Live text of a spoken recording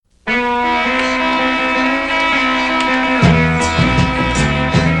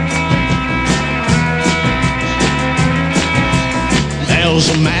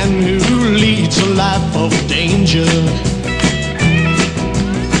was a man who leads a life of danger.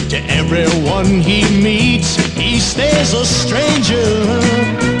 To everyone he meets, he stays a stranger.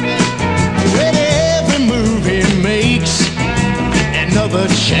 With every move he makes, another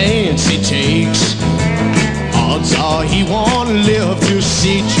chance he takes, odds are he won't live to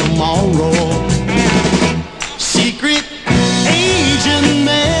see tomorrow. Secret agent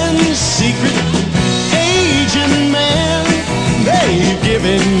man, secret agent man, they've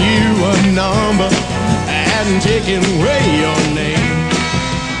given you a number and taken away your name.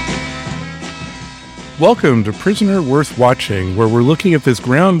 Welcome to Prisoner Worth Watching, where we're looking at this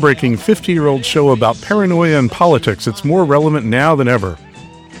groundbreaking 50-year-old show about paranoia and politics. It's more relevant now than ever.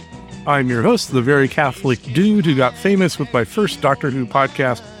 I'm your host, the very Catholic dude who got famous with my first Doctor Who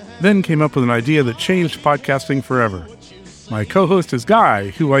podcast, then came up with an idea that changed podcasting forever. My co-host is Guy,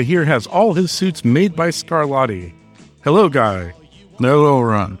 who I hear has all his suits made by Scarlatti. Hello, Guy. Hello,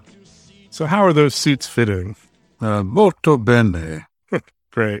 Ron. So how are those suits fitting? Molto bene.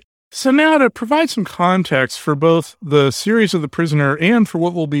 Great. So now to provide some context for both the series of The Prisoner and for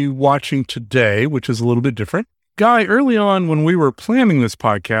what we'll be watching today, which is a little bit different. Guy, early on when we were planning this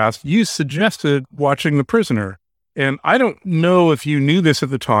podcast, you suggested watching The Prisoner. And I don't know if you knew this at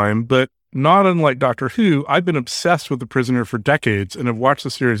the time, but not unlike Doctor Who, I've been obsessed with The Prisoner for decades and have watched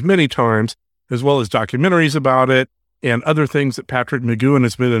the series many times, as well as documentaries about it and other things that Patrick McGoohan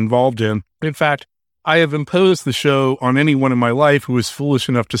has been involved in. In fact, I have imposed the show on anyone in my life who was foolish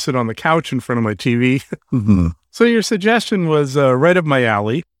enough to sit on the couch in front of my TV. Mm-hmm. So your suggestion was right up my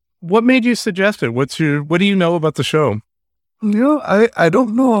alley. What made you suggest it? What do you know about the show? I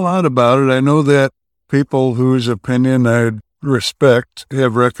don't know a lot about it. I know that people whose opinion I respect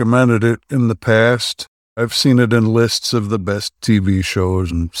have recommended it in the past. I've seen it in lists of the best TV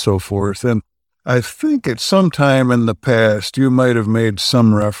shows and so forth. And I think at some time in the past, you might have made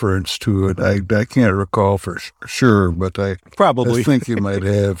some reference to it. I can't recall for sure, but I think you might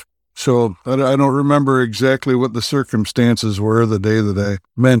have. So I don't remember exactly what the circumstances were the day that I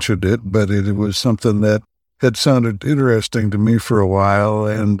mentioned it, but it was something that had sounded interesting to me for a while.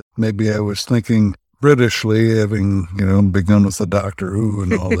 And maybe I was thinking Britishly, having, begun with the Doctor Who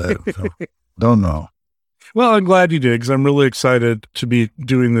and all that. So, don't know. Well, I'm glad you did, because I'm really excited to be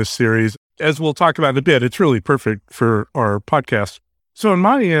doing this series. As we'll talk about in a bit, it's really perfect for our podcast. So on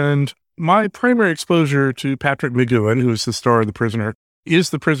my end, my primary exposure to Patrick McGoohan, who is the star of The Prisoner, is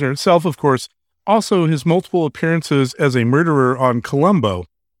The Prisoner itself, of course, also his multiple appearances as a murderer on Columbo.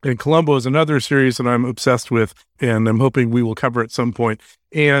 And Columbo is another series that I'm obsessed with, and I'm hoping we will cover at some point.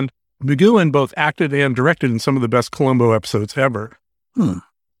 And McGoohan both acted and directed in some of the best Columbo episodes ever.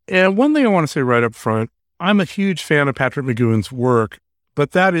 And one thing I want to say right up front, I'm a huge fan of Patrick McGoohan's work,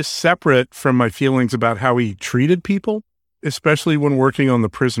 but that is separate from my feelings about how he treated people, especially when working on The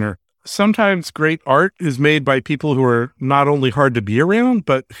Prisoner. Sometimes great art is made by people who are not only hard to be around,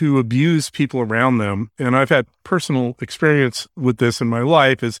 but who abuse people around them. And I've had personal experience with this in my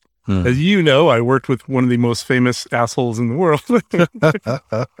life. As you know, I worked with one of the most famous assholes in the world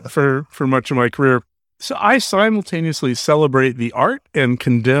for much of my career. So I simultaneously celebrate the art and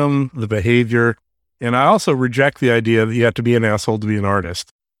condemn the behavior. And I also reject the idea that you have to be an asshole to be an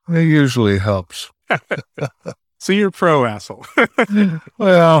artist. It usually helps. So you're pro-asshole.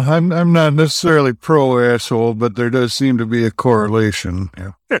 Well, I'm not necessarily pro-asshole, but there does seem to be a correlation.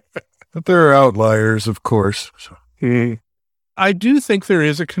 Yeah. But there are outliers, of course. So. I do think there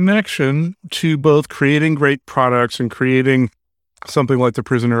is a connection to both creating great products and creating something like The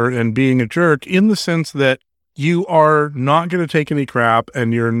Prisoner and being a jerk, in the sense that you are not going to take any crap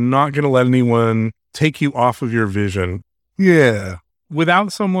and you're not going to let anyone take you off of your vision. Yeah.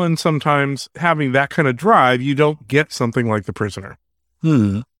 Without someone sometimes having that kind of drive, you don't get something like The Prisoner.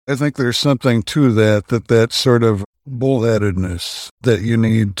 I think there's something to that sort of bullheadedness that you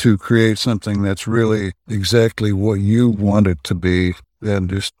need to create something that's really exactly what you want it to be, and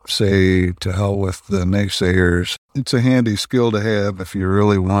just say to hell with the naysayers. It's a handy skill to have if you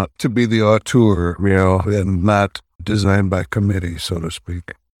really want to be the auteur, and not designed by committee, so to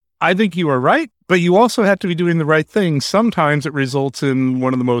speak. I think you are right, but you also have to be doing the right thing. Sometimes it results in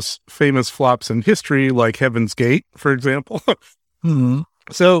one of the most famous flops in history, like Heaven's Gate, for example.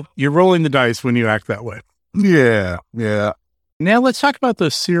 So you're rolling the dice when you act that way. Yeah. Now let's talk about the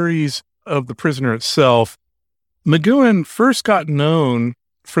series of The Prisoner itself. McGoohan first got known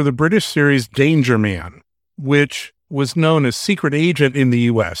for the British series Danger Man, which was known as Secret Agent in the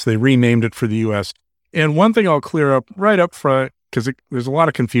U.S. They renamed it for the U.S. And one thing I'll clear up right up front, because there's a lot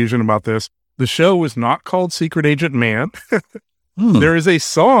of confusion about this. The show was not called Secret Agent Man. There is a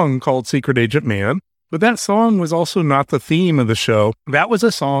song called Secret Agent Man, But that song was also not the theme of the show. That was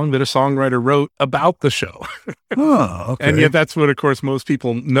a song that a songwriter wrote about the show. Oh, okay. And yet that's what, of course, most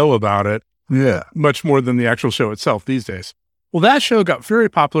people know about it. Yeah. Much more than the actual show itself these days. Well, that show got very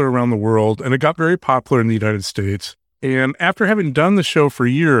popular around the world, and it got very popular in the United States. And after having done the show for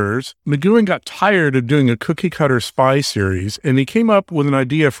years, McGoohan got tired of doing a cookie-cutter spy series, and he came up with an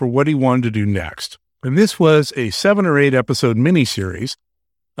idea for what he wanted to do next. And this was a 7 or 8 episode miniseries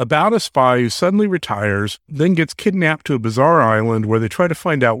about a spy who suddenly retires, then gets kidnapped to a bizarre island where they try to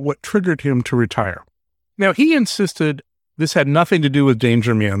find out what triggered him to retire. Now, he insisted this had nothing to do with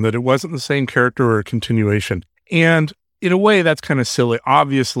Danger Man, that it wasn't the same character or a continuation. And in a way, that's kind of silly.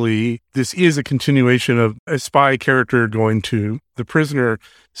 Obviously, this is a continuation of a spy character going to the Prisoner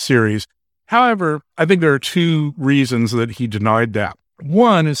series. However, I think there are 2 reasons that he denied that.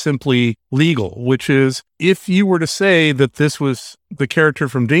 One is simply legal, which is if you were to say that this was the character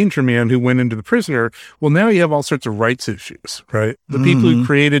from Danger Man who went into the Prisoner, well, now you have all sorts of rights issues, right? The people who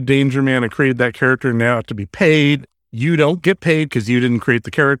created Danger Man and created that character now have to be paid. You don't get paid because you didn't create the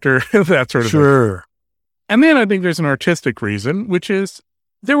character, that sort of thing. And then I think there's an artistic reason, which is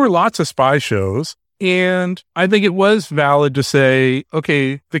there were lots of spy shows. And I think it was valid to say,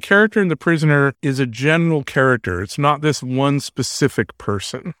 okay, the character in The Prisoner is a general character. It's not this one specific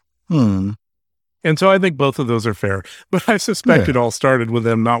person. And so I think both of those are fair. But I suspect it all started with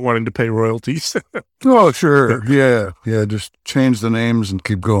them not wanting to pay royalties. Oh, sure. Yeah. Just change the names and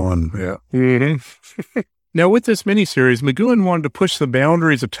keep going. Yeah. Mm-hmm. Now, with this miniseries, McGoohan wanted to push the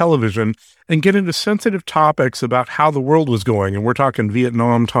boundaries of television and get into sensitive topics about how the world was going. And we're talking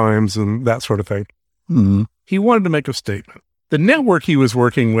Vietnam times and that sort of thing. He wanted to make a statement. The network he was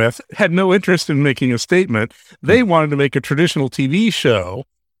working with had no interest in making a statement. They wanted to make a traditional TV show.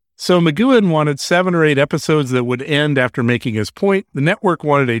 So McGoohan wanted 7 or 8 episodes that would end after making his point. The network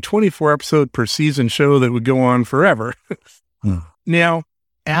wanted a 24 episode per season show that would go on forever. Now,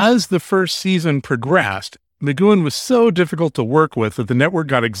 as the first season progressed, McGoohan was so difficult to work with that the network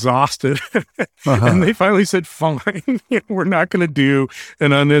got exhausted. And they finally said, fine, we're not going to do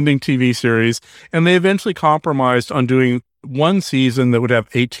an unending TV series. And they eventually compromised on doing one season that would have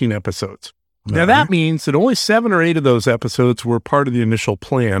 18 episodes. Now, that means that only 7 or 8 of those episodes were part of the initial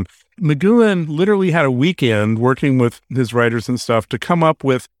plan. McGoohan literally had a weekend working with his writers and stuff to come up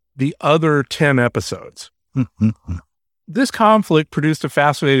with the other 10 episodes. This conflict produced a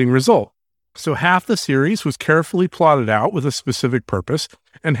fascinating result. So half the series was carefully plotted out with a specific purpose,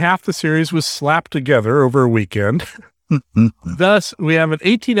 and half the series was slapped together over a weekend. Thus, we have an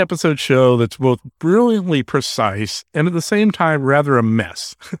 18-episode show that's both brilliantly precise and at the same time rather a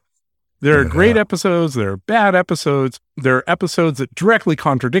mess. There are great episodes, there are bad episodes, there are episodes that directly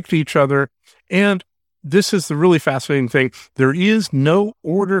contradict each other, and this is the really fascinating thing. There is no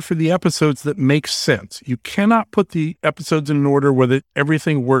order for the episodes that makes sense. You cannot put the episodes in an order where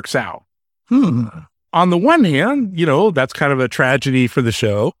everything works out. On the one hand, that's kind of a tragedy for the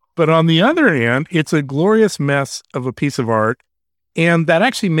show. But on the other hand, it's a glorious mess of a piece of art. And that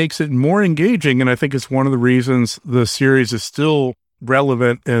actually makes it more engaging. And I think it's one of the reasons the series is still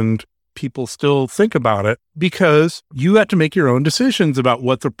relevant and people still think about it, because you have to make your own decisions about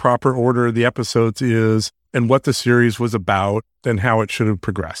what the proper order of the episodes is and what the series was about and how it should have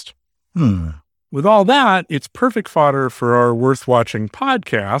progressed. With all that, it's perfect fodder for our Worth Watching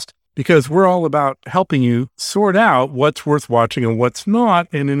podcast, because we're all about helping you sort out what's worth watching and what's not.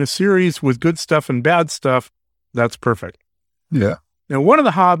 And in a series with good stuff and bad stuff, that's perfect. Yeah. Now, one of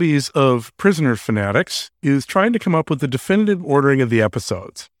the hobbies of Prisoner fanatics is trying to come up with the definitive ordering of the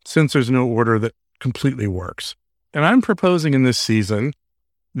episodes, since there's no order that completely works. And I'm proposing in this season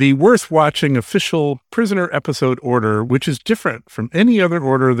the Worth Watching official Prisoner episode order, which is different from any other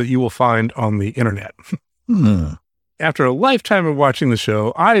order that you will find on the internet. After a lifetime of watching the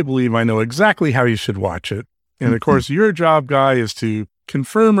show, I believe I know exactly how you should watch it. And of course, your job, Guy, is to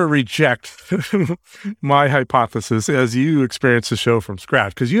confirm or reject my hypothesis as you experience the show from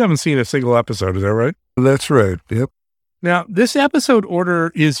scratch, because you haven't seen a single episode. Is that right? That's right. Yep. Now, this episode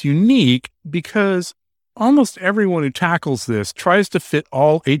order is unique because almost everyone who tackles this tries to fit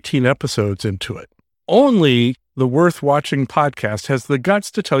all 18 episodes into it. Only the Worth Watching podcast has the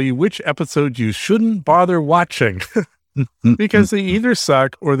guts to tell you which episode you shouldn't bother watching because they either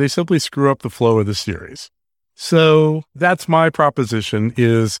suck or they simply screw up the flow of the series. So that's my proposition,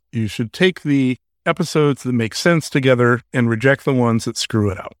 is you should take the episodes that make sense together and reject the ones that screw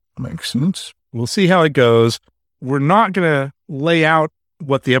it up. Makes sense. We'll see how it goes. We're not going to lay out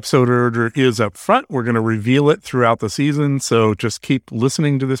what the episode order is up front. We're going to reveal it throughout the season. So just keep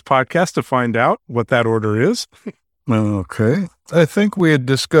listening to this podcast to find out what that order is. Okay. I think we had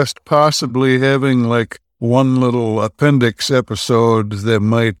discussed possibly having like one little appendix episode that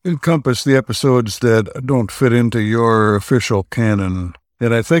might encompass the episodes that don't fit into your official canon.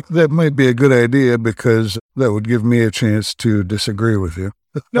 And I think that might be a good idea because that would give me a chance to disagree with you.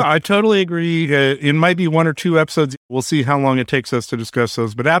 No, I totally agree. It might be one or two episodes. We'll see how long it takes us to discuss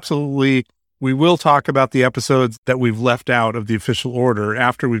those. But absolutely, we will talk about the episodes that we've left out of the official order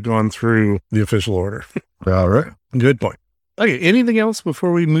after we've gone through the official order. All right. Good point. Okay, anything else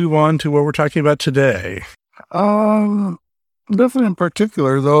before we move on to what we're talking about today? Nothing in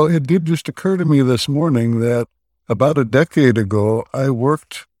particular, though. It did just occur to me this morning that about a decade ago, I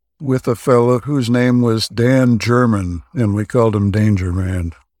worked with a fellow whose name was Dan German, and we called him Danger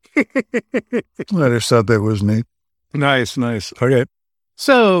Man. I just thought that was neat. Nice. Okay.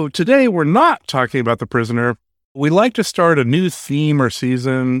 So today we're not talking about The Prisoner. We like to start a new theme or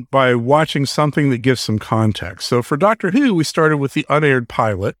season by watching something that gives some context. So for Doctor Who, we started with the unaired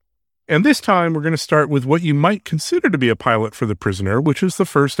pilot. And this time we're going to start with what you might consider to be a pilot for The Prisoner, which is the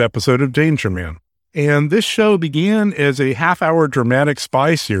first episode of Danger Man. And this show began as a half-hour dramatic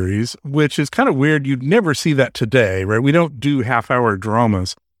spy series, which is kind of weird. You'd never see that today, right? We don't do half-hour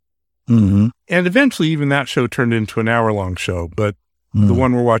dramas. Mm-hmm. And eventually even that show turned into an hour-long show, but the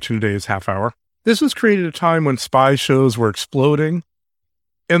one we're watching today is half-hour. This was created at a time when spy shows were exploding,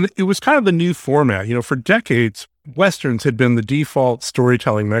 and it was kind of the new format. You know, for decades, Westerns had been the default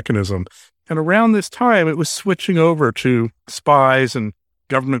storytelling mechanism, and around this time, it was switching over to spies and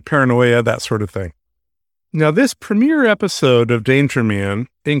government paranoia, that sort of thing. Now, this premiere episode of Danger Man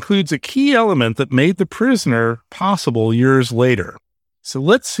includes a key element that made The Prisoner possible years later. So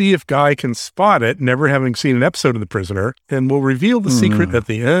let's see if Guy can spot it, never having seen an episode of The Prisoner, and we'll reveal the secret at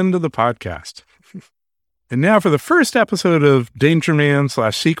the end of the podcast. And now for the first episode of Danger Man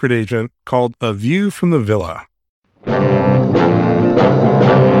 / Secret Agent, called A View from the Villa.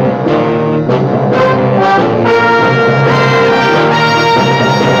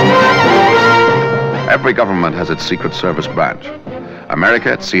 Every government has its Secret Service branch.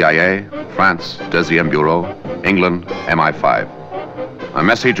 America, it's CIA, France, Deuxième Bureau, England, MI5. My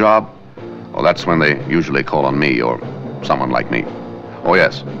messy job? Well, that's when they usually call on me or someone like me. Oh,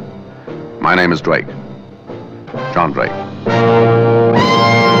 yes. My name is Drake. John Drake.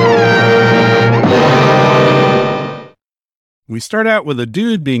 We start out with a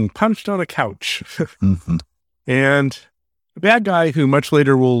dude being punched on a couch. Mm-hmm. And the bad guy, who much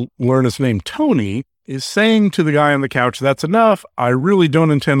later we'll learn his name, Tony, is saying to the guy on the couch, "That's enough. I really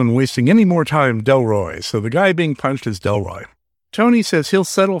don't intend on wasting any more time, Delroy." So the guy being punched is Delroy. Tony says he'll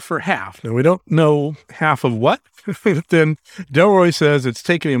settle for half. Now, we don't know half of what. Then Delroy says it's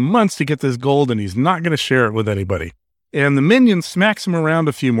taken him months to get this gold and he's not going to share it with anybody. And the minion smacks him around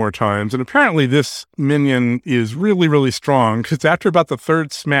a few more times. And apparently this minion is really, really strong because after about the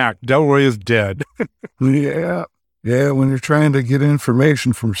third smack, Delroy is dead. Yeah. Yeah, when you're trying to get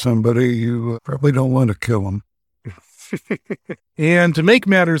information from somebody, you probably don't want to kill them. And to make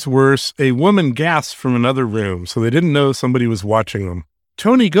matters worse, a woman gasps from another room, so they didn't know somebody was watching them.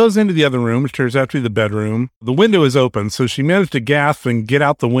 Tony goes into the other room, which turns out to be the bedroom. The window is open, so she managed to gasp and get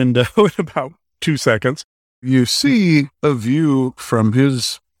out the window in about 2 seconds. You see a view from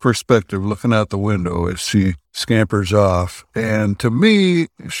his perspective looking out the window as she scampers off. And to me,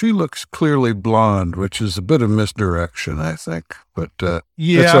 she looks clearly blonde, which is a bit of misdirection, I think. But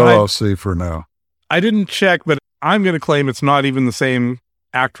that's all I'll see for now. I didn't check, but I'm going to claim it's not even the same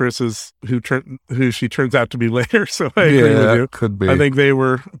actress as who she turns out to be later. So I agree with you. Could be. I think they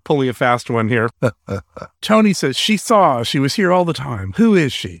were pulling a fast one here. Tony says she was here all the time. Who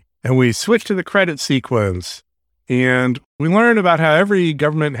is she? And we switch to the credit sequence. And we learn about how every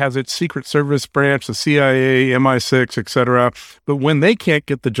government has its Secret Service branch, the CIA, MI6, etc. But when they can't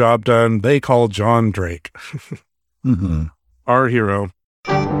get the job done, they call John Drake. Mm-hmm. Our hero.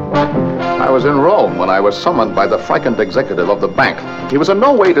 I was in Rome when I was summoned by the frightened executive of the bank. He was in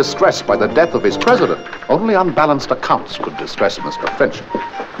no way distressed by the death of his president. Only unbalanced accounts could distress Mr. Finch.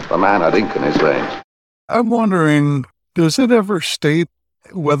 The man had ink in his veins. I'm wondering, does it ever state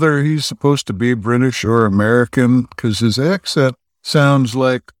whether he's supposed to be British or American? Because his accent sounds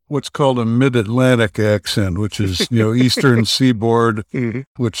like what's called a mid-Atlantic accent, which is, Eastern Seaboard,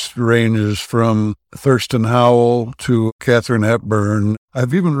 which ranges from Thurston Howell to Katharine Hepburn.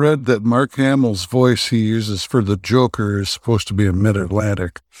 I've even read that Mark Hamill's voice he uses for the Joker is supposed to be a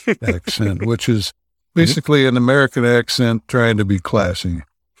mid-Atlantic accent, which is basically an American accent trying to be classy.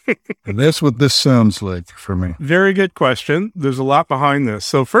 And that's what this sounds like for me. Very good question. There's a lot behind this.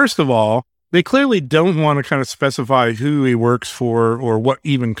 So first of all, they clearly don't want to kind of specify who he works for or what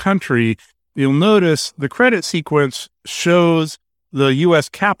even country. you'll notice the credit sequence shows the U.S.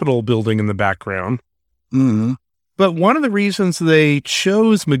 Capitol building in the background. Mm-hmm. But one of the reasons they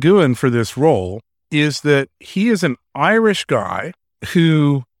chose McGoohan for this role is that he is an Irish guy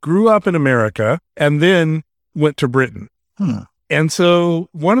who grew up in America and then went to Britain. And so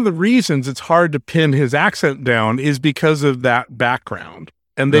one of the reasons it's hard to pin his accent down is because of that background.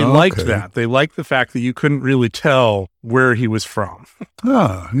 And they liked that. They liked the fact that you couldn't really tell where he was from.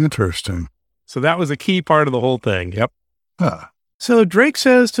 Interesting. So that was a key part of the whole thing. Yep. So Drake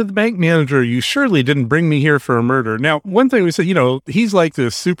says to the bank manager, "You surely didn't bring me here for a murder." Now, one thing we said, he's like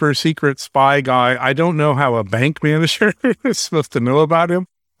this super secret spy guy. I don't know how a bank manager is supposed to know about him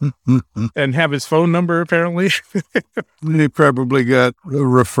and have his phone number, apparently. He probably got a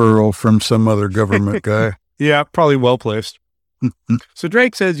referral from some other government guy. Yeah, probably well placed. So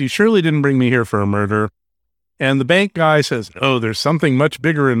Drake says, "You surely didn't bring me here for a murder." And the bank guy says, "Oh, there's something much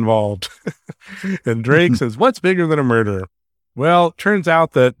bigger involved." And Drake says, "What's bigger than a murder?" Well, turns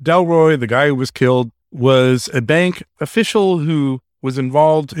out that Delroy, the guy who was killed, was a bank official who was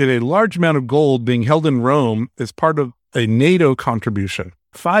involved in a large amount of gold being held in Rome as part of a NATO contribution,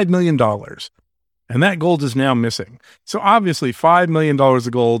 $5 million. And that gold is now missing. So obviously $5 million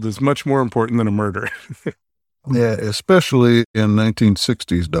of gold is much more important than a murder. Yeah, especially in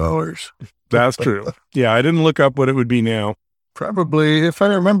 1960s dollars. That's true. Yeah, I didn't look up what it would be now. Probably, if I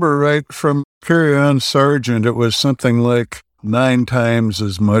remember right, from Carry On Sergeant, it was something like 9 times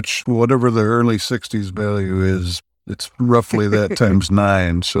as much, whatever the early 60s value is. It's roughly that times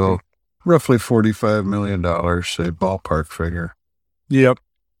 9. So roughly $45 million, say ballpark figure. Yep.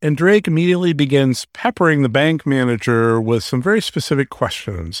 And Drake immediately begins peppering the bank manager with some very specific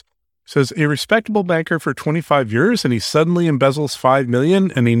questions. Says, a respectable banker for 25 years, and he suddenly embezzles $5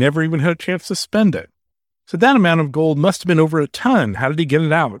 million, and he never even had a chance to spend it. So that amount of gold must have been over a ton. How did he get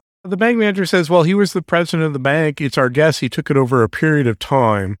it out? The bank manager says, well, he was the president of the bank. It's our guess he took it over a period of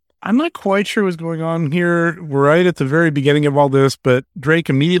time. I'm not quite sure what's going on here. We're right at the very beginning of all this, but Drake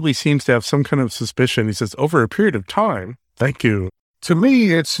immediately seems to have some kind of suspicion. He says, over a period of time? Thank you. To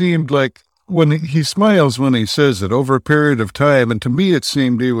me, it seemed like when he smiles when he says it, over a period of time, and to me it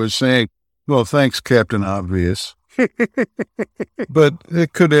seemed he was saying, well, thanks, Captain Obvious. But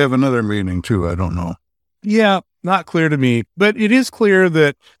it could have another meaning, too. I don't know. Yeah, not clear to me. But it is clear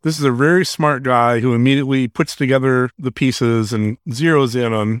that this is a very smart guy who immediately puts together the pieces and zeroes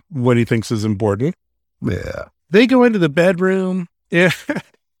in on what he thinks is important. Yeah. They go into the bedroom. Yeah.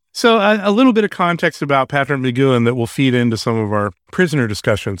 So a little bit of context about Patrick McGoohan that will feed into some of our prisoner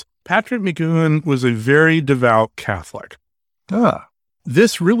discussions. Patrick McGoohan was a very devout Catholic.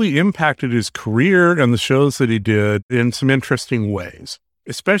 This really impacted his career and the shows that he did in some interesting ways,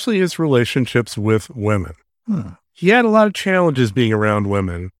 especially his relationships with women. He had a lot of challenges being around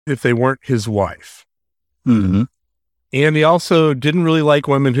women if they weren't his wife. Mm-hmm. And he also didn't really like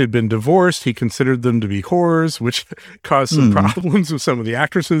women who'd been divorced. He considered them to be whores, which caused some problems with some of the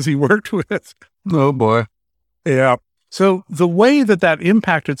actresses he worked with. Oh, boy. Yeah. So the way that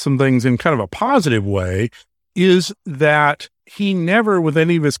impacted some things in kind of a positive way is that he never, with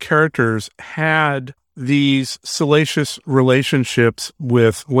any of his characters, had these salacious relationships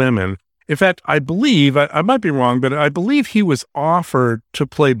with women. In fact, I believe, I might be wrong, but I believe he was offered to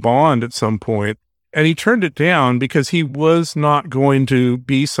play Bond at some point, and he turned it down because he was not going to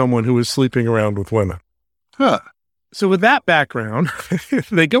be someone who was sleeping around with women. So with that background,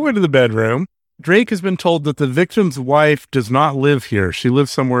 they go into the bedroom. Drake has been told that the victim's wife does not live here. She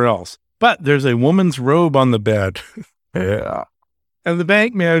lives somewhere else. But there's a woman's robe on the bed. Yeah. And the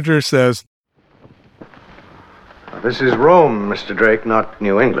bank manager says, this is Rome, Mr. Drake, not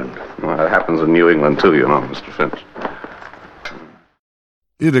New England. Well, that happens in New England, too, Mr. Finch.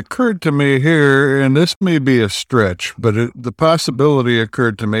 It occurred to me here, and this may be a stretch, but the possibility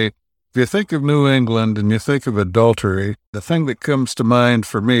occurred to me. If you think of New England and you think of adultery, the thing that comes to mind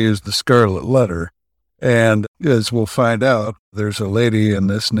for me is the Scarlet Letter. And as we'll find out, there's a lady in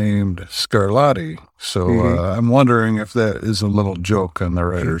this named Scarlatti. So I'm wondering if that is a little joke on the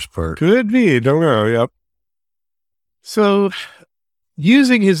writer's part. Could be. Don't know. Yep. So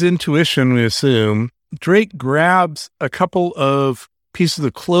using his intuition, we assume, Drake grabs a couple of pieces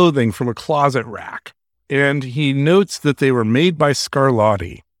of clothing from a closet rack, and he notes that they were made by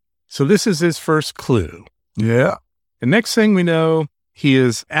Scarlatti. So this is his first clue. Yeah. The next thing we know, he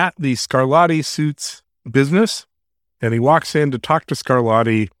is at the Scarlatti suits business, and he walks in to talk to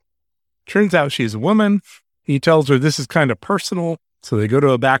Scarlatti. Turns out she's a woman. He tells her this is kind of personal, so they go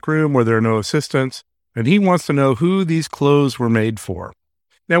to a back room where there are no assistants, and he wants to know who these clothes were made for.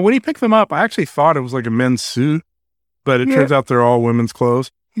 Now, when he picked them up, I actually thought it was like a men's suit, but it turns out they're all women's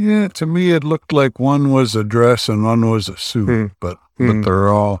clothes. Yeah, to me it looked like one was a dress and one was a suit, but they're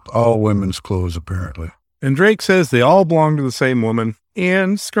all women's clothes apparently. And Drake says they all belong to the same woman.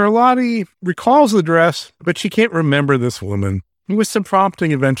 And Scarlatti recalls the dress, but she can't remember this woman. With some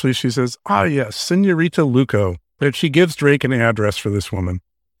prompting, eventually she says, yes, Senorita Luco. And she gives Drake an address for this woman.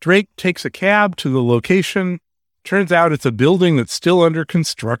 Drake takes a cab to the location. Turns out it's a building that's still under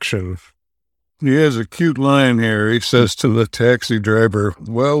construction. He has a cute line here. He says to the taxi driver,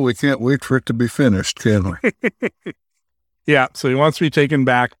 well, we can't wait for it to be finished, can we? Yeah, so he wants to be taken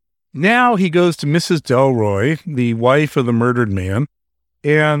back. Now he goes to Mrs. Delroy, the wife of the murdered man.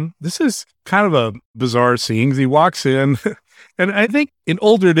 And this is kind of a bizarre scene because he walks in, and I think in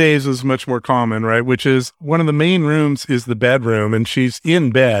older days it was much more common, right? Which is one of the main rooms is the bedroom, and she's in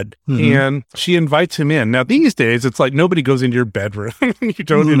bed, and she invites him in. Now, these days, it's like nobody goes into your bedroom. You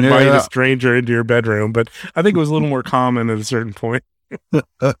don't invite a stranger into your bedroom, but I think it was a little more common at a certain point.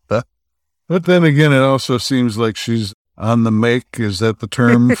 But then again, it also seems like she's on the make. Is that the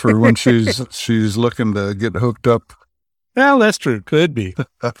term for when she's looking to get hooked up? Well, that's true. Could be.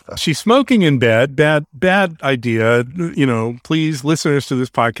 She's smoking in bed. Bad idea. Please, listeners to this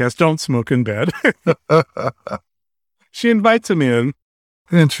podcast, don't smoke in bed. She invites him in.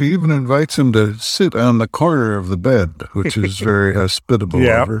 And she even invites him to sit on the corner of the bed, which is very hospitable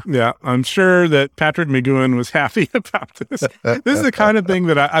of her. Yeah. I'm sure that Patrick McGoohan was happy about this. This is the kind of thing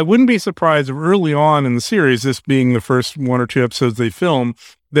that I wouldn't be surprised if early on in the series, this being the first 1 or 2 episodes they film,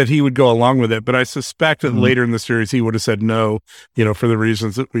 that he would go along with it. But I suspect that later in the series, he would have said no, for the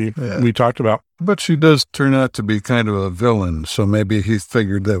reasons that we talked about. But she does turn out to be kind of a villain, so maybe he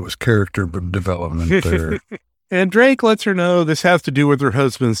figured that was character development there. And Drake lets her know this has to do with her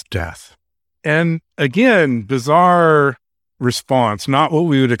husband's death. And again, bizarre response, not what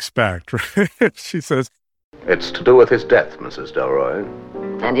we would expect. She says, It's to do with his death, Mrs. Delroy.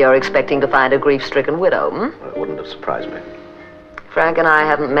 And you're expecting to find a grief-stricken widow, It wouldn't have surprised me. Frank and I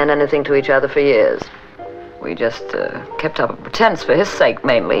haven't meant anything to each other for years. We just kept up a pretense for his sake,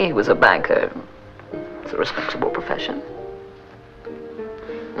 mainly. He was a banker. It's a respectable profession.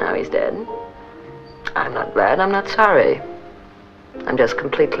 Now he's dead. I'm not glad, I'm not sorry. I'm just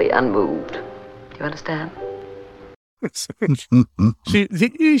completely unmoved. Do you understand?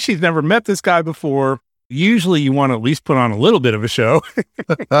 She's never met this guy before. Usually you want to at least put on a little bit of a show.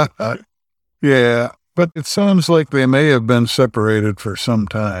 Yeah, but it sounds like they may have been separated for some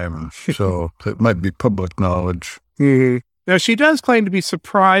time, so it might be public knowledge. Mm-hmm. Now, she does claim to be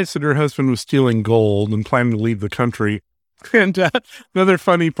surprised that her husband was stealing gold and planning to leave the country. And another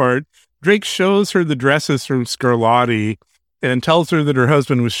funny part, Drake shows her the dresses from Scarlatti and tells her that her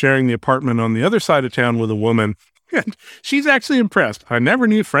husband was sharing the apartment on the other side of town with a woman. And she's actually impressed. I never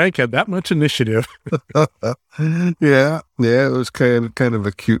knew Frank had that much initiative. Yeah, it was kind of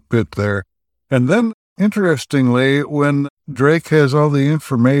a cute bit there. And then, interestingly, when Drake has all the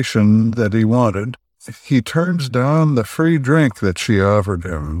information that he wanted, he turns down the free drink that she offered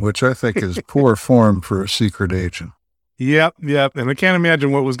him, which I think is poor form for a secret agent. Yep. And I can't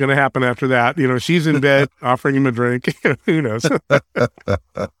imagine what was going to happen after that. She's in bed offering him a drink. Who knows?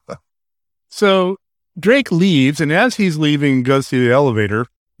 So Drake leaves, and as he's leaving, goes to the elevator.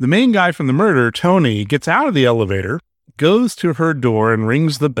 The main guy from the murder, Tony, gets out of the elevator, goes to her door, and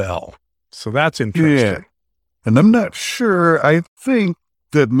rings the bell. So that's interesting. Yeah. And I'm not sure. I think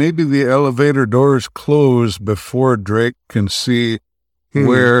that maybe the elevator doors close before Drake can see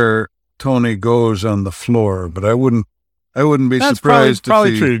where Tony goes on the floor, but I wouldn't be That's surprised.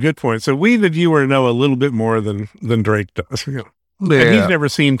 Probably true. Good point. So we, the viewer, know a little bit more than Drake does. Yeah. And he's never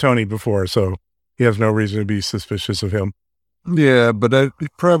seen Tony before, so he has no reason to be suspicious of him. Yeah, but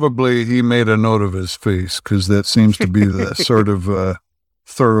probably he made a note of his face because that seems to be the sort of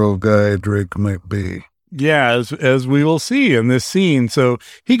thorough guy Drake might be. Yeah, as we will see in this scene. So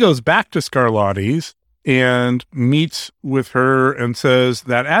he goes back to Scarlatti's and meets with her and says,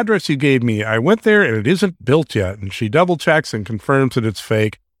 that address you gave me, I went there and it isn't built yet. And she double checks and confirms that it's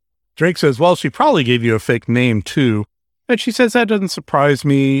fake. Drake says, well, she probably gave you a fake name too. And she says, that doesn't surprise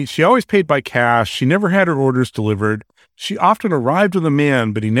me. She always paid by cash. She never had her orders delivered. She often arrived with a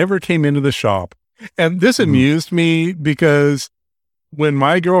man, but he never came into the shop. And this amused me because when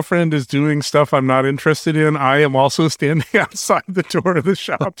my girlfriend is doing stuff I'm not interested in, I am also standing outside the door of the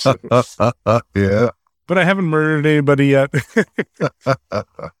shop. So. Yeah. But I haven't murdered anybody yet.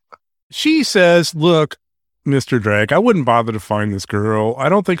 She says, look, Mr. Drake, I wouldn't bother to find this girl. I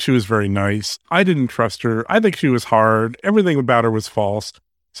don't think she was very nice. I didn't trust her. I think she was hard. Everything about her was false.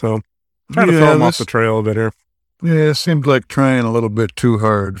 So I'm trying to throw him off the trail a bit here. Yeah, it seemed like trying a little bit too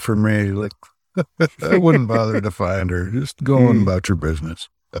hard for me. Like, I wouldn't bother to find her. Just go on about your business.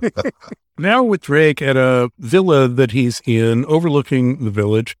 Now with Drake at a villa that he's in overlooking the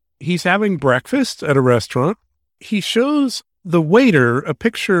village, he's having breakfast at a restaurant. He shows the waiter a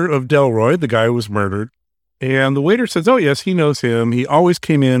picture of Delroy, the guy who was murdered. And the waiter says, oh, yes, he knows him. He always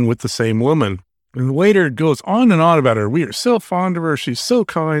came in with the same woman. And the waiter goes on and on about her. We are so fond of her. She's so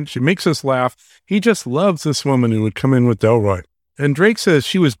kind. She makes us laugh. He just loves this woman who would come in with Delroy. And Drake says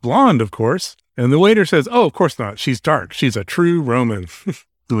she was blonde, of course. And the waiter says, oh, of course not. She's dark. She's a true Roman.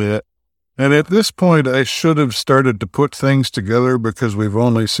 Yeah. And at this point, I should have started to put things together because we've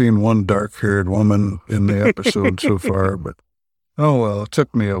only seen one dark-haired woman in the episode so far. But, oh, well, it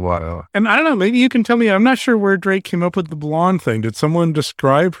took me a while. And I don't know, maybe you can tell me, I'm not sure where Drake came up with the blonde thing. Did someone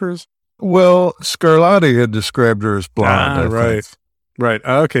describe her as? Well, Scarlatti had described her as blonde. I right. think. Right.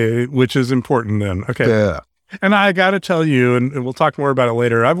 Okay. Which is important then. Okay. Yeah. And I got to tell you, and we'll talk more about it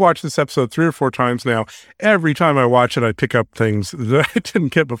later, I've watched this episode 3 or 4 times now. Every time I watch it, I pick up things that I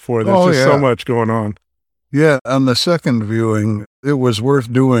didn't get before. There's so much going on. Yeah, on the second viewing, it was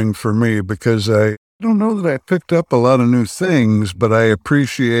worth doing for me because I don't know that I picked up a lot of new things, but I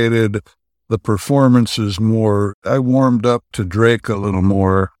appreciated the performances more. I warmed up to Drake a little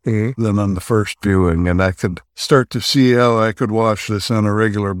more than on the first viewing, and I could start to see how I could watch this on a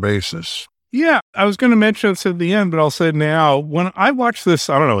regular basis. Yeah, I was going to mention this at the end, but I'll say it now. When I watched this,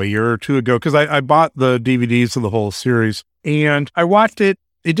 I don't know, a year or two ago, because I bought the DVDs of the whole series, and I watched it.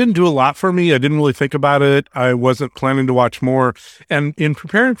 It didn't do a lot for me. I didn't really think about it. I wasn't planning to watch more. And in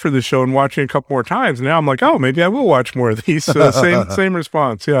preparing for the show and watching a couple more times, now I'm like, oh, maybe I will watch more of these. Same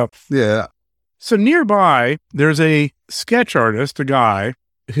response, yeah. Yeah. So nearby, there's a sketch artist, a guy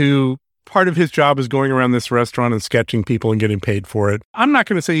who part of his job is going around this restaurant and sketching people and getting paid for it. I'm not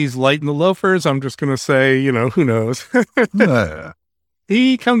going to say he's lighting the loafers. I'm just going to say, who knows?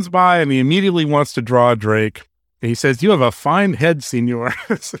 He comes by and he immediately wants to draw Drake. And he says, you have a fine head, senor.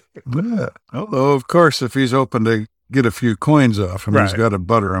 Yeah. Although, of course, if he's hoping to get a few coins off him, he's got to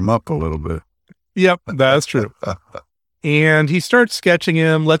butter him up a little bit. Yep, that's true. And he starts sketching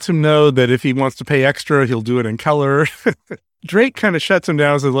him, lets him know that if he wants to pay extra, he'll do it in color. Drake kind of shuts him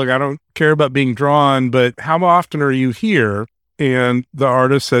down and says, look, I don't care about being drawn, but how often are you here? And the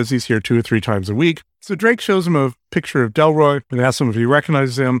artist says he's here 2 or 3 times a week. So Drake shows him a picture of Delroy and asks him if he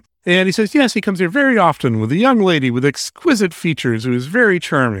recognizes him. And he says, yes, he comes here very often with a young lady with exquisite features who is very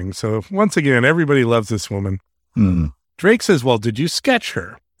charming. So once again, everybody loves this woman. Drake says, well, did you sketch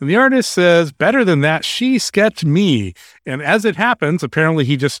her? And the artist says, better than that, she sketched me. And as it happens, apparently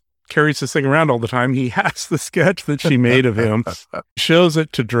he just carries this thing around all the time. He has the sketch that she made of him, shows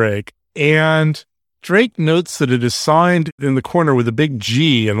it to Drake. And Drake notes that it is signed in the corner with a big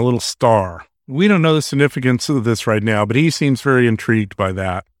G and a little star. We don't know the significance of this right now, but he seems very intrigued by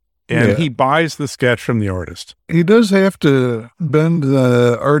that. And he buys the sketch from the artist. He does have to bend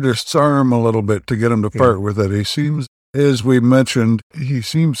the artist's arm a little bit to get him to part with it. He seems, as we mentioned, he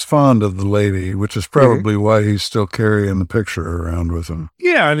seems fond of the lady, which is probably why he's still carrying the picture around with him.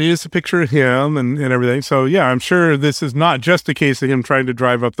 Yeah, and it is a picture of him and everything. So, yeah, I'm sure this is not just a case of him trying to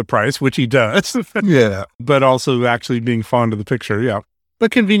drive up the price, which he does. Yeah. But also actually being fond of the picture, yeah.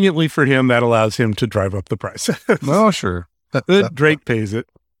 But conveniently for him, that allows him to drive up the price. Well, sure. Drake pays it.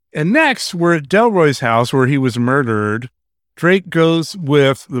 And next, we're at Delroy's house where he was murdered. Drake goes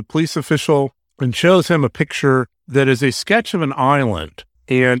with the police official and shows him a picture that is a sketch of an island.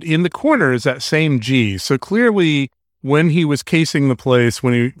 And in the corner is that same G. So clearly, when he was casing the place,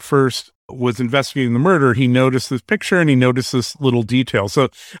 when he first was investigating the murder, he noticed this picture and he noticed this little detail. So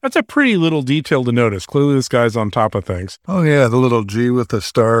that's a pretty little detail to notice. Clearly, this guy's on top of things. Oh, yeah, the little G with the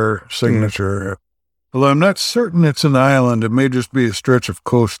star signature. Although I'm not certain it's an island. It may just be a stretch of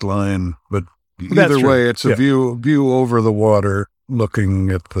coastline. But either way, it's a view over the water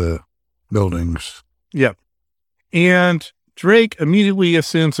looking at the buildings. Yep. And Drake immediately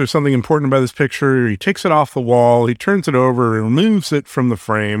assumes there's something important about this picture. He takes it off the wall. He turns it over and removes it from the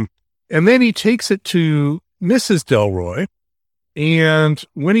frame. And then he takes it to Mrs. Delroy. And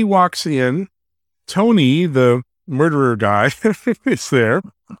when he walks in, Tony, the murderer guy, is there.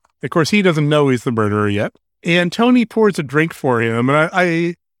 Of course, he doesn't know he's the murderer yet. And Tony pours a drink for him. And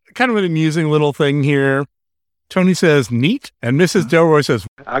I kind of an amusing little thing here. Tony says, neat. And Mrs. Delroy says,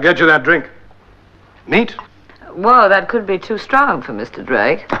 I'll get you that drink. Neat? Whoa, that could be too strong for Mr.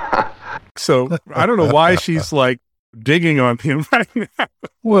 Drake. So I don't know why she's like digging on him right now.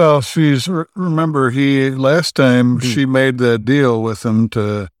 Well, remember last time she made that deal with him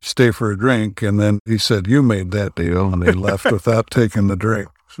to stay for a drink. And then he said, you made that deal. And they left without taking the drink.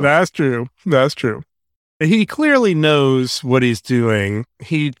 So. That's true. That's true. He clearly knows what he's doing.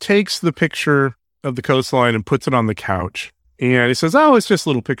 He takes the picture of the coastline and puts it on the couch. And he says, oh, it's just a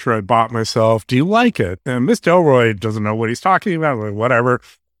little picture I bought myself. Do you like it? And Miss Delroy doesn't know what he's talking about, like, whatever.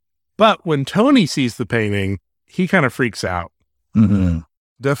 But when Tony sees the painting, he kind of freaks out. Mm-hmm.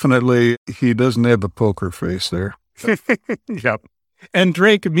 Definitely, he doesn't have a poker face there. Yep. And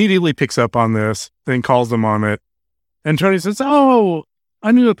Drake immediately picks up on this and calls him on it. And Tony says, oh,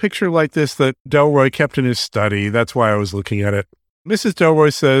 I knew a picture like this that Delroy kept in his study. That's why I was looking at it. Mrs.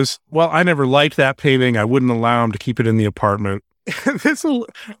 Delroy says, well, I never liked that painting. I wouldn't allow him to keep it in the apartment. There's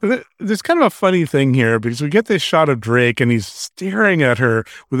kind of a funny thing here because we get this shot of Drake and he's staring at her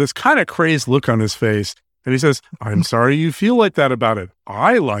with this kind of crazed look on his face. And he says, I'm sorry you feel like that about it.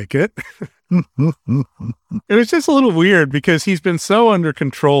 I like it. It was just a little weird because he's been so under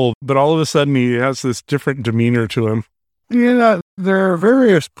control, but all of a sudden he has this different demeanor to him. Yeah, there are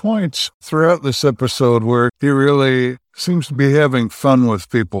various points throughout this episode where he really seems to be having fun with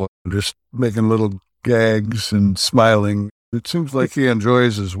people, just making little gags and smiling. It seems like he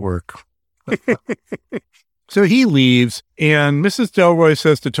enjoys his work. So he leaves, and Mrs. Delroy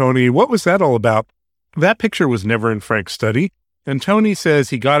says to Tony, what was that all about? That picture was never in Frank's study. And Tony says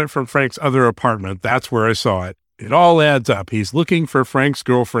he got it from Frank's other apartment. That's where I saw it. It all adds up. He's looking for Frank's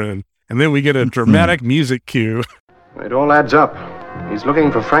girlfriend. And then we get a dramatic music cue. It all adds up. He's looking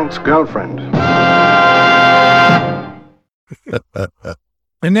for Frank's girlfriend.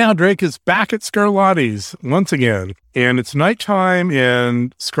 And now Drake is back at Scarlatti's once again. And it's nighttime,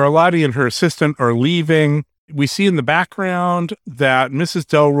 and Scarlatti and her assistant are leaving. We see in the background that Mrs.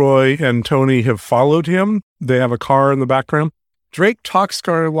 Delroy and Tony have followed him. They have a car in the background. Drake talks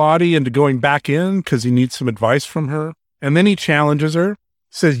Scarlatti into going back in because he needs some advice from her. And then he challenges her,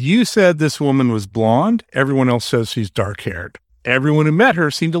 says, you said this woman was blonde. Everyone else says she's dark-haired. Everyone who met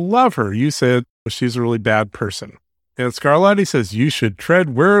her seemed to love her. You said she's a really bad person. And Scarlatti says, you should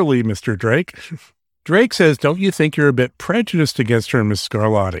tread warily, Mr. Drake. Drake says, don't you think you're a bit prejudiced against her, Miss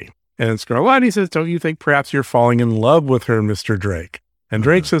Scarlatti? And Scarlatti says, don't you think perhaps you're falling in love with her, Mr. Drake? And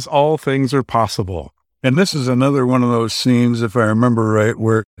Drake says, all things are possible. And this is another one of those scenes, if I remember right,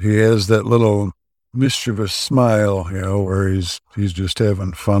 where he has that little mischievous smile, where he's just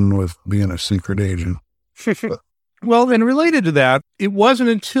having fun with being a secret agent. Well, and related to that, it wasn't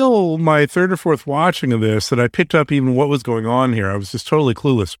until my third or fourth watching of this that I picked up even what was going on here. I was just totally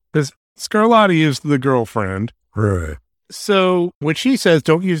clueless. Because Scarlatti is the girlfriend. Right. So when she says,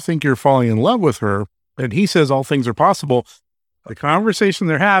 don't you think you're falling in love with her? And he says, all things are possible. The conversation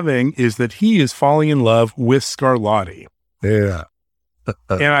they're having is that he is falling in love with Scarlatti. Yeah.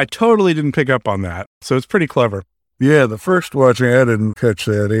 And I totally didn't pick up on that. So it's pretty clever. Yeah, the first watching, I didn't catch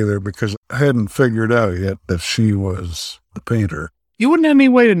that either because I hadn't figured out yet that she was the painter. You wouldn't have any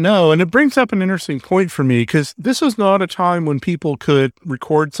way to know. And it brings up an interesting point for me because this was not a time when people could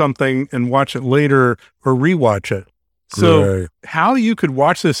record something and watch it later or rewatch it. So how you could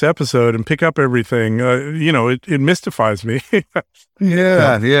watch this episode and pick up everything, it mystifies me.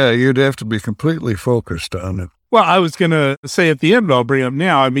 Yeah, you'd have to be completely focused on it. Well, I was going to say at the end, but I'll bring up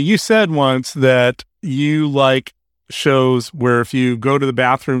now. I mean, you said once that you like shows where if you go to the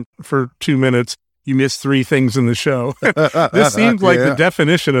bathroom for 2 minutes, you miss 3 things in the show. This seems like the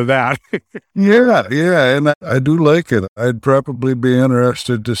definition of that. Yeah, and I do like it. I'd probably be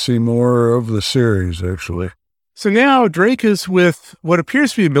interested to see more of the series, actually. So now Drake is with what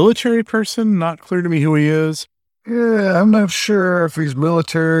appears to be a military person. Not clear to me who he is. Yeah, I'm not sure if he's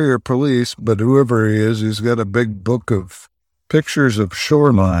military or police, but whoever he is, he's got a big book of pictures of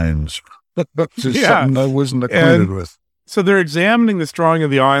shorelines. Just something I wasn't acquainted with. So they're examining this drawing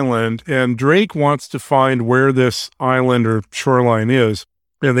of the island, and Drake wants to find where this island or shoreline is.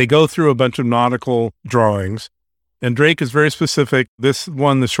 And they go through a bunch of nautical drawings. And Drake is very specific. This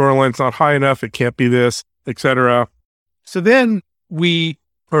one, the shoreline's not high enough. It can't be this, etc. So then we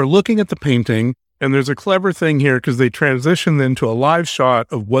are looking at the painting, and there's a clever thing here because they transition then to a live shot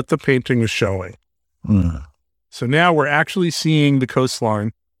of what the painting is showing. So now we're actually seeing the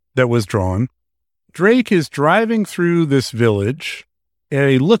coastline that was drawn. Drake is driving through this village, and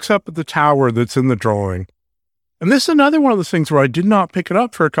he looks up at the tower that's in the drawing. And this is another one of those things where I did not pick it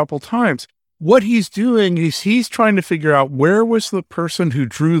up for a couple times. What he's doing is he's trying to figure out where was the person who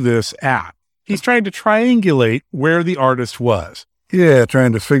drew this at. He's trying to triangulate where the artist was. Yeah,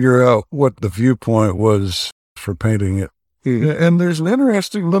 trying to figure out what the viewpoint was for painting it. And there's an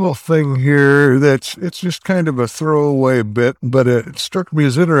interesting little thing here it's just kind of a throwaway bit, but it struck me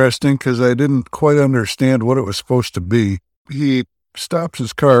as interesting because I didn't quite understand what it was supposed to be. He stops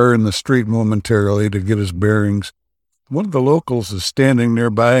his car in the street momentarily to get his bearings. One of the locals is standing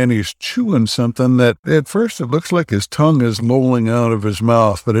nearby and he's chewing something that at first it looks like his tongue is lolling out of his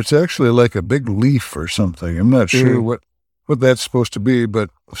mouth, but it's actually like a big leaf or something. I'm not sure what what that's supposed to be, but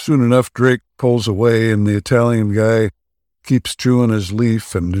soon enough, Drake pulls away and the Italian guy keeps chewing his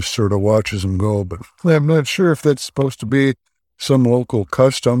leaf and just sort of watches him go. But I'm not sure if that's supposed to be some local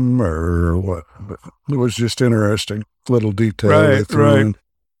custom or what, but it was just interesting. Little detail they threw in.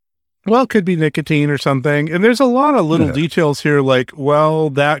 Well, it could be nicotine or something. And there's a lot of little details here, like, well,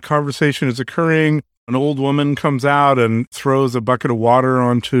 that conversation is occurring. An old woman comes out and throws a bucket of water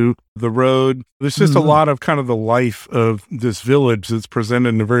onto the road. There's just a lot of kind of the life of this village that's presented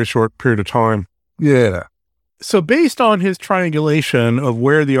in a very short period of time. Yeah. So based on his triangulation of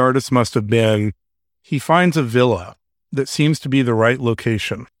where the artist must have been, he finds a villa that seems to be the right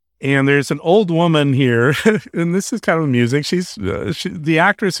location. And there's an old woman here, and this is kind of amusing. The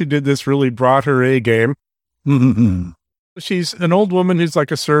actress who did this really brought her A game. She's an old woman who's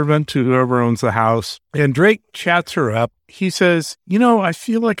like a servant to whoever owns the house. And Drake chats her up. He says, I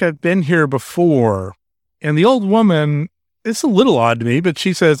feel like I've been here before. And the old woman, it's a little odd to me, but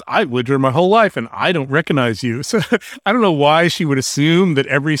she says, I've lived here my whole life and I don't recognize you. So I don't know why she would assume that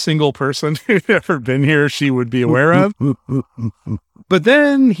every single person who'd ever been here she would be aware of. But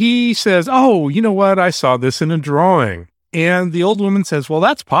then he says, oh, you know what? I saw this in a drawing. And the old woman says, well,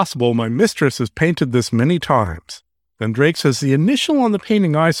 that's possible. My mistress has painted this many times. Then Drake says, the initial on the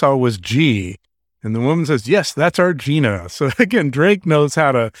painting I saw was G. And the woman says, yes, that's our Gina. So again, Drake knows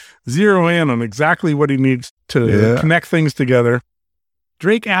how to zero in on exactly what he needs to connect things together.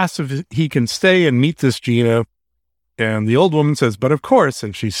 Drake asks if he can stay and meet this Gina. And the old woman says, but of course.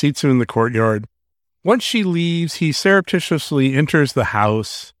 And she seats him in the courtyard. Once she leaves, he surreptitiously enters the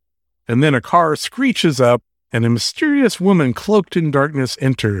house. And then a car screeches up and a mysterious woman cloaked in darkness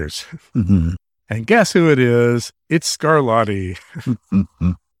enters. And guess who it is? It's Scarlatti.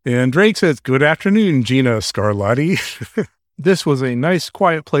 And Drake says, good afternoon, Gina Scarlatti. This was a nice,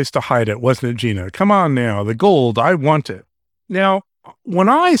 quiet place to hide it, wasn't it, Gina? Come on now, the gold, I want it. Now, when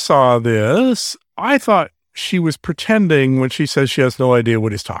I saw this, I thought she was pretending when she says she has no idea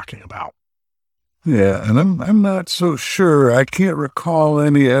what he's talking about. Yeah, and I'm not so sure. I can't recall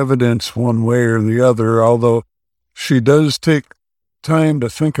any evidence one way or the other, although she does take time to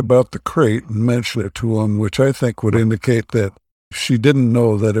think about the crate and mention it to him, which I think would indicate that she didn't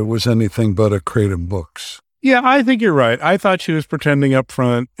know that it was anything but a crate of books. Yeah, I think you're right. I thought she was pretending up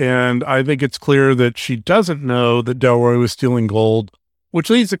front, and I think it's clear that she doesn't know that Delroy was stealing gold, which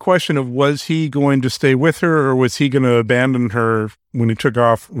leads the question of, was he going to stay with her or was he going to abandon her when he took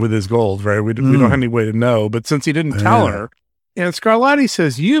off with his gold, right? We don't have any way to know, but since he didn't tell her, and Scarlatti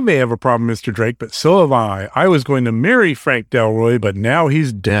says, you may have a problem, Mr. Drake, but so have I. I was going to marry Frank Delroy, but now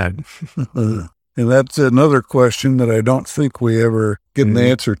he's dead. And that's another question that I don't think we ever get an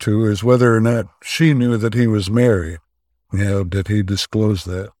answer to, is whether or not she knew that he was married. Did he disclose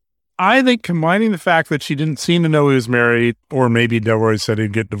that? I think combining the fact that she didn't seem to know he was married, or maybe Delroy said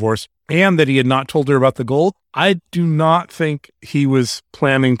he'd get divorced, and that he had not told her about the gold, I do not think he was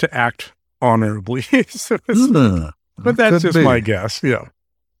planning to act honorably. But that's just my guess,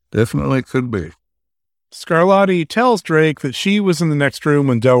 Definitely could be. Scarlatti tells Drake that she was in the next room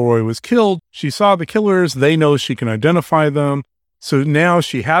when Delroy was killed. She saw the killers. They know she can identify them. So now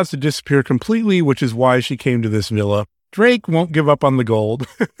she has to disappear completely, which is why she came to this villa. Drake won't give up on the gold.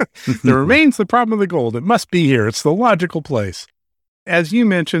 There remains the problem of the gold. It must be here. It's the logical place. As you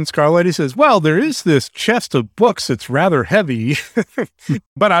mentioned, Scarlatti says, well, there is this chest of books that's rather heavy.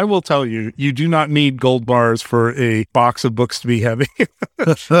 But I will tell you, you do not need gold bars for a box of books to be heavy.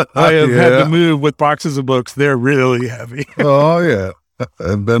 I have had to move with boxes of books. They're really heavy. Oh, yeah.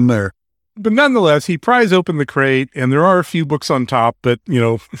 I've been there. But nonetheless, he pries open the crate, and there are a few books on top, but,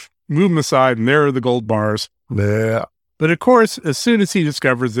 move them aside, and there are the gold bars. Yeah. But of course, as soon as he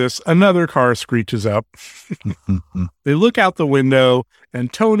discovers this, another car screeches up. They look out the window,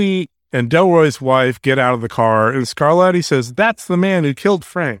 and Tony and Delroy's wife get out of the car, and Scarlatti says, that's the man who killed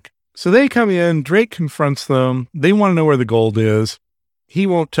Frank. So they come in, Drake confronts them. They want to know where the gold is. He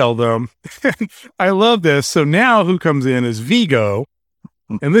won't tell them. I love this. So now who comes in is Vigo.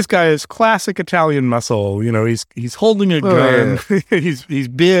 And this guy is classic Italian muscle. He's holding a gun. Yeah. he's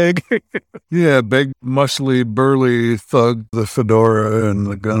big. Yeah, big, muscly, burly thug, the fedora and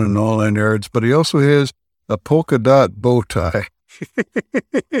the gun and all 9 yards. But he also has a polka dot bow tie.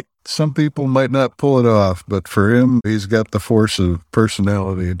 Some people might not pull it off, but for him, he's got the force of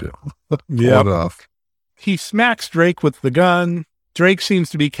personality to pull it off. He smacks Drake with the gun. Drake seems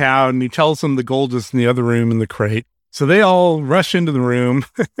to be cowed, and he tells him the gold is in the other room in the crate. So they all rush into the room,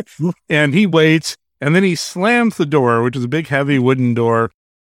 and he waits, and then he slams the door, which is a big, heavy wooden door.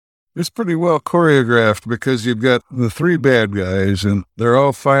 It's pretty well choreographed because you've got the 3 bad guys, and they're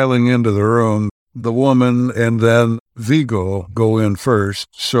all filing into the room, the woman, and then Vigo go in first.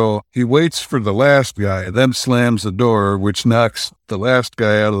 So he waits for the last guy, then slams the door, which knocks the last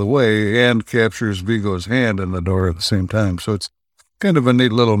guy out of the way and captures Vigo's hand in the door at the same time. So it's kind of a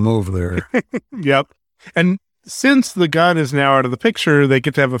neat little move there. Yep. And since the gun is now out of the picture, they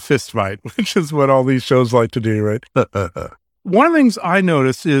get to have a fist fight, which is what all these shows like to do, right? One of the things I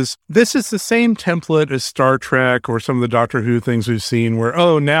noticed is this is the same template as Star Trek or some of the Doctor Who things we've seen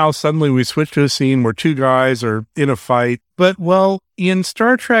where, now suddenly we switch to a scene where two guys are in a fight. But, in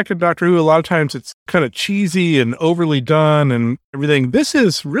Star Trek and Doctor Who, a lot of times it's kind of cheesy and overly done and everything. This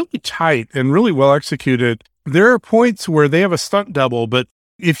is really tight and really well executed. There are points where they have a stunt double, but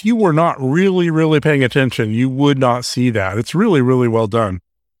if you were not really, really paying attention, you would not see that. It's really, really well done.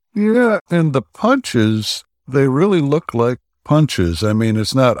 Yeah, and the punches, they really look like punches. I mean,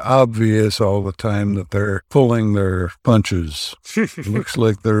 it's not obvious all the time that they're pulling their punches. It looks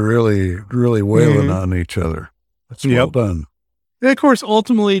like they're really, really wailing on each other. It's well done. And of course,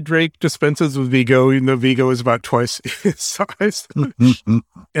 ultimately, Drake dispenses with Vigo, even though Vigo is about twice his size.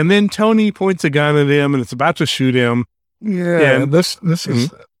 And then Tony points a gun at him and it's about to shoot him. Yeah, and this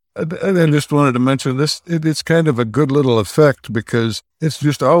is, I just wanted to mention this, it's kind of a good little effect because it's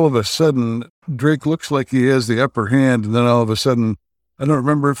just all of a sudden, Drake looks like he has the upper hand, and then all of a sudden, I don't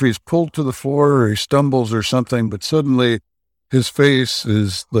remember if he's pulled to the floor or he stumbles or something, but suddenly his face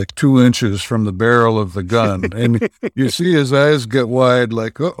is like 2 inches from the barrel of the gun, and you see his eyes get wide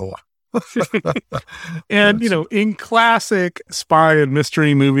like, uh-oh. And, in classic spy and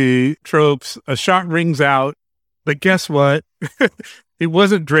mystery movie tropes, a shot rings out, but guess what? It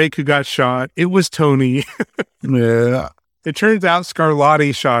wasn't Drake who got shot. It was Tony. Yeah. It turns out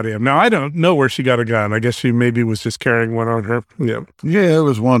Scarlatti shot him. Now, I don't know where she got a gun. I guess she maybe was just carrying one on her. Yeah. Yeah, I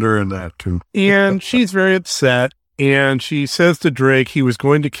was wondering that too. And she's very upset. And she says to Drake he was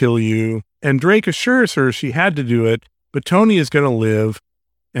going to kill you. And Drake assures her she had to do it, but Tony is going to live.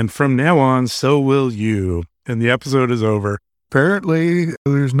 And from now on, so will you. And the episode is over. Apparently,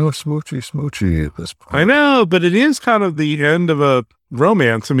 there's no smoochy at this point. I know, but it is kind of the end of a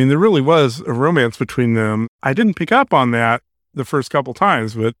romance. I mean, there really was a romance between them. I didn't pick up on that the first couple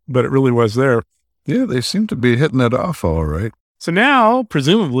times, but it really was there. Yeah, they seem to be hitting it off all right. So now,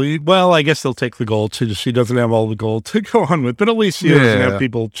 presumably, I guess they'll take the gold. She doesn't have all the gold to go on with, but at least she doesn't have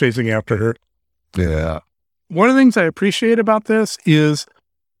people chasing after her. Yeah. One of the things I appreciate about this is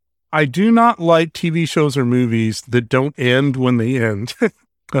I do not like TV shows or movies that don't end when they end.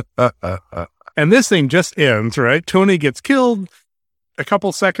 And this thing just ends, right? Tony gets killed, a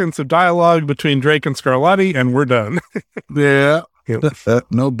couple seconds of dialogue between Drake and Scarlatti, and we're done. Yeah.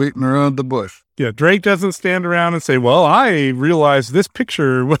 No beating around the bush. Yeah, Drake doesn't stand around and say, I realized this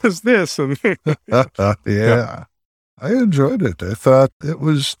picture was this. And yeah. I enjoyed it. I thought it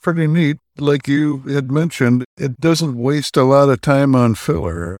was pretty neat. Like you had mentioned, it doesn't waste a lot of time on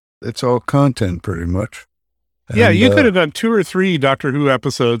filler. It's all content pretty much. Yeah, you could have done 2 or 3 Doctor Who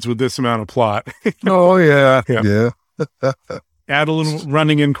episodes with this amount of plot. Oh, yeah. Yeah. Add a little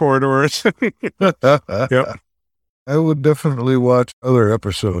running in corridors. Yep. I would definitely watch other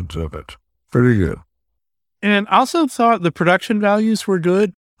episodes of it. Pretty good. And I also thought the production values were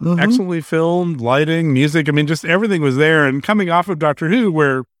good. Mm-hmm. Excellently filmed, lighting, music. I mean, just everything was there. And coming off of Doctor Who,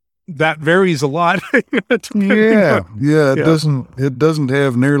 where that varies a lot. Yeah. It doesn't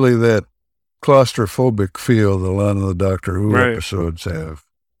have nearly that claustrophobic feel that a lot of the Doctor Who episodes have.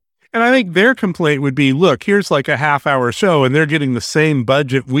 And I think their complaint would be, look, here's like a half-hour show, and they're getting the same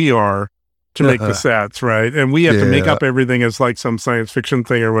budget we are to make the sets, right? And we have to make up everything as like some science fiction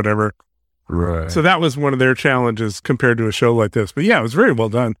thing or whatever. Right. So that was one of their challenges compared to a show like this. But yeah, it was very well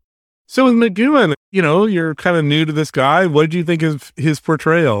done. So with McGowan, you're kind of new to this guy. What did you think of his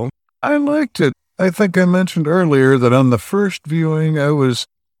portrayal? I liked it. I think I mentioned earlier that on the first viewing, I was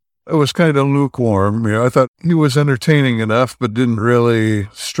kind of lukewarm. I thought he was entertaining enough, but didn't really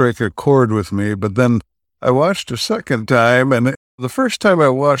strike a chord with me. But then I watched a second time, and the first time I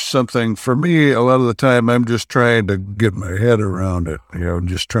watched something, for me, a lot of the time, I'm just trying to get my head around it,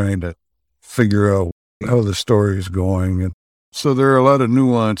 just trying to figure out how the story is going. And so there are a lot of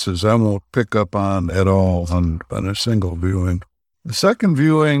nuances I won't pick up on at all on a single viewing. The second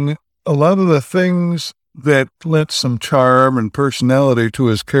viewing, a lot of the things that lent some charm and personality to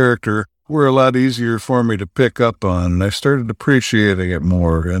his character were a lot easier for me to pick up on. And I started appreciating it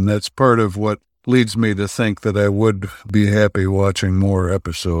more. And that's part of what leads me to think that I would be happy watching more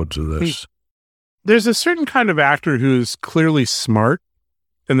episodes of this. There's a certain kind of actor who's clearly smart,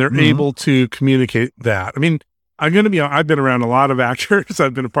 and they're able to communicate that. I mean, I've been around a lot of actors.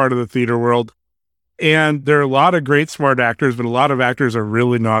 I've been a part of the theater world. And there are a lot of great smart actors, but a lot of actors are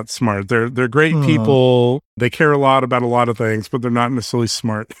really not smart. They're great people. They care a lot about a lot of things, but they're not necessarily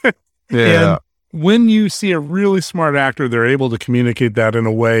smart. Yeah. And when you see a really smart actor, they're able to communicate that in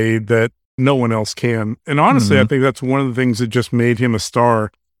a way that no one else can. And honestly, I think that's one of the things that just made him a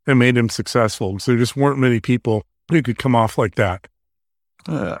star and made him successful. So there just weren't many people who could come off like that.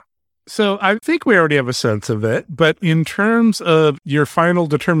 So I think we already have a sense of it, but in terms of your final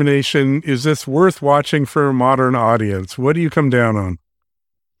determination, is this worth watching for a modern audience? What do you come down on?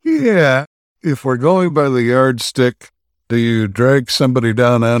 Yeah. If we're going by the yardstick, do you drag somebody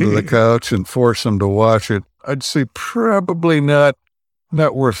down onto the couch and force them to watch it? I'd say probably not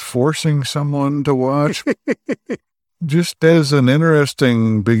worth forcing someone to watch. Just as an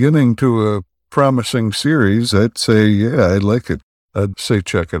interesting beginning to a promising series, I'd say, yeah, I like it. I'd say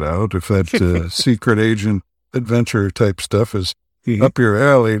check it out if that secret agent adventure type stuff is up your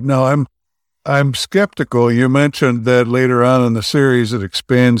alley. Now, I'm skeptical. You mentioned that later on in the series it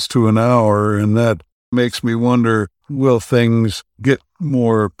expands to an hour, and that makes me wonder, will things get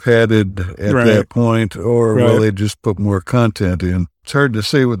more padded at that point, or will they just put more content in? It's hard to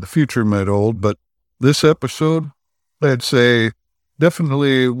say what the future might hold, but this episode, I'd say,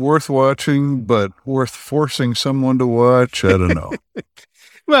 definitely worth watching, but worth forcing someone to watch. I don't know.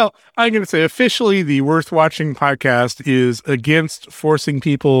 Well, I'm going to say officially the Worth Watching podcast is against forcing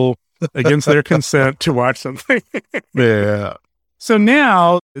people against their consent to watch something. Yeah. So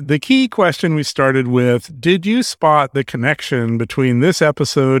now the key question we started with, did you spot the connection between this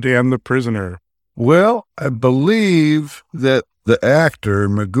episode and The Prisoner? Well, I believe that the actor,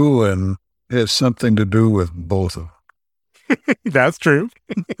 McGowan, has something to do with both of them. That's true.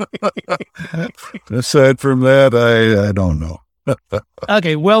 Aside from that, I don't know.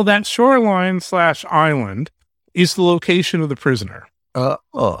 Okay, well, that shoreline/island is the location of The Prisoner.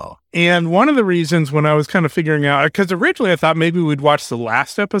 And one of the reasons when I was kind of figuring out, because originally I thought maybe we'd watch the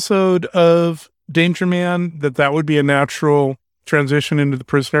last episode of Danger Man, that would be a natural transition into The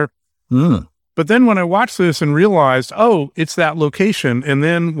Prisoner. But then when I watched this and realized, oh, it's that location. And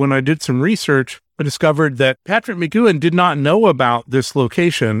then when I did some research, I discovered that Patrick McGoohan did not know about this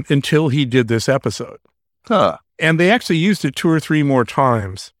location until he did this episode. And they actually used it 2 or 3 more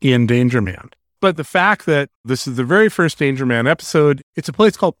times in Danger Man. But the fact that this is the very first Danger Man episode, it's a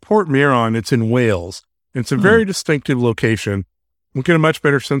place called Port Meron. It's in Wales. It's a very distinctive location. We'll get a much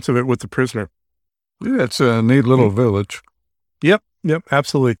better sense of it with The Prisoner. Yeah, it's a neat little village. Yep,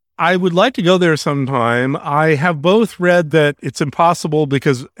 absolutely. I would like to go there sometime. I have both read that it's impossible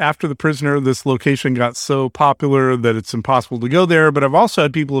because after The Prisoner, this location got so popular that it's impossible to go there. But I've also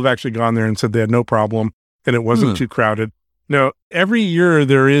had people who have actually gone there and said they had no problem and it wasn't too crowded. Now, every year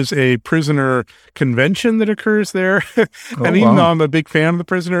there is a prisoner convention that occurs there. And even though I'm a big fan of The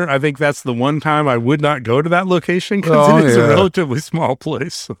Prisoner, I think that's the one time I would not go to that location because it's a relatively small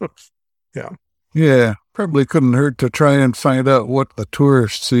place. Yeah, probably couldn't hurt to try and find out what the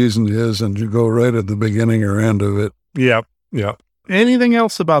tourist season is and you go right at the beginning or end of it. Yep. Anything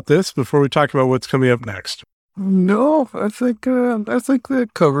else about this before we talk about what's coming up next? No, I think that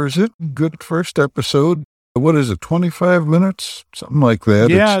covers it. Good first episode. What is it, 25 minutes? Something like that.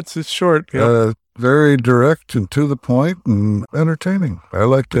 Yeah, it's short. Very direct and to the point and entertaining. I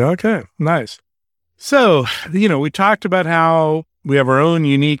liked it. Okay, nice. So, we talked about how we have our own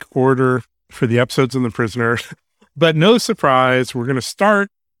unique order for the episodes in The Prisoner, but no surprise, we're going to start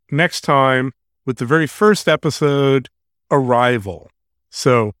next time with the very first episode, Arrival.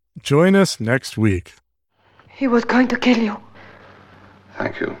 So join us next week. He was going to kill you.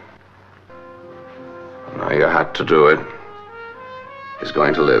 Thank you. Now you had to do it. He's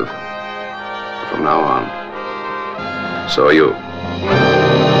going to live. From now on. So are you.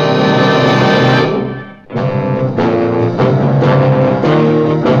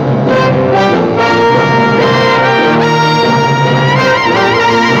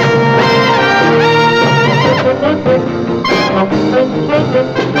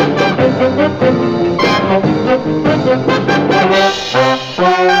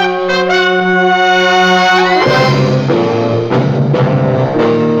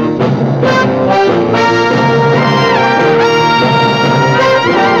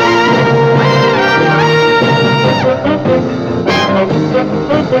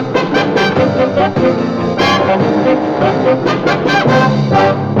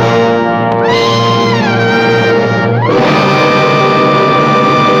 Thank you.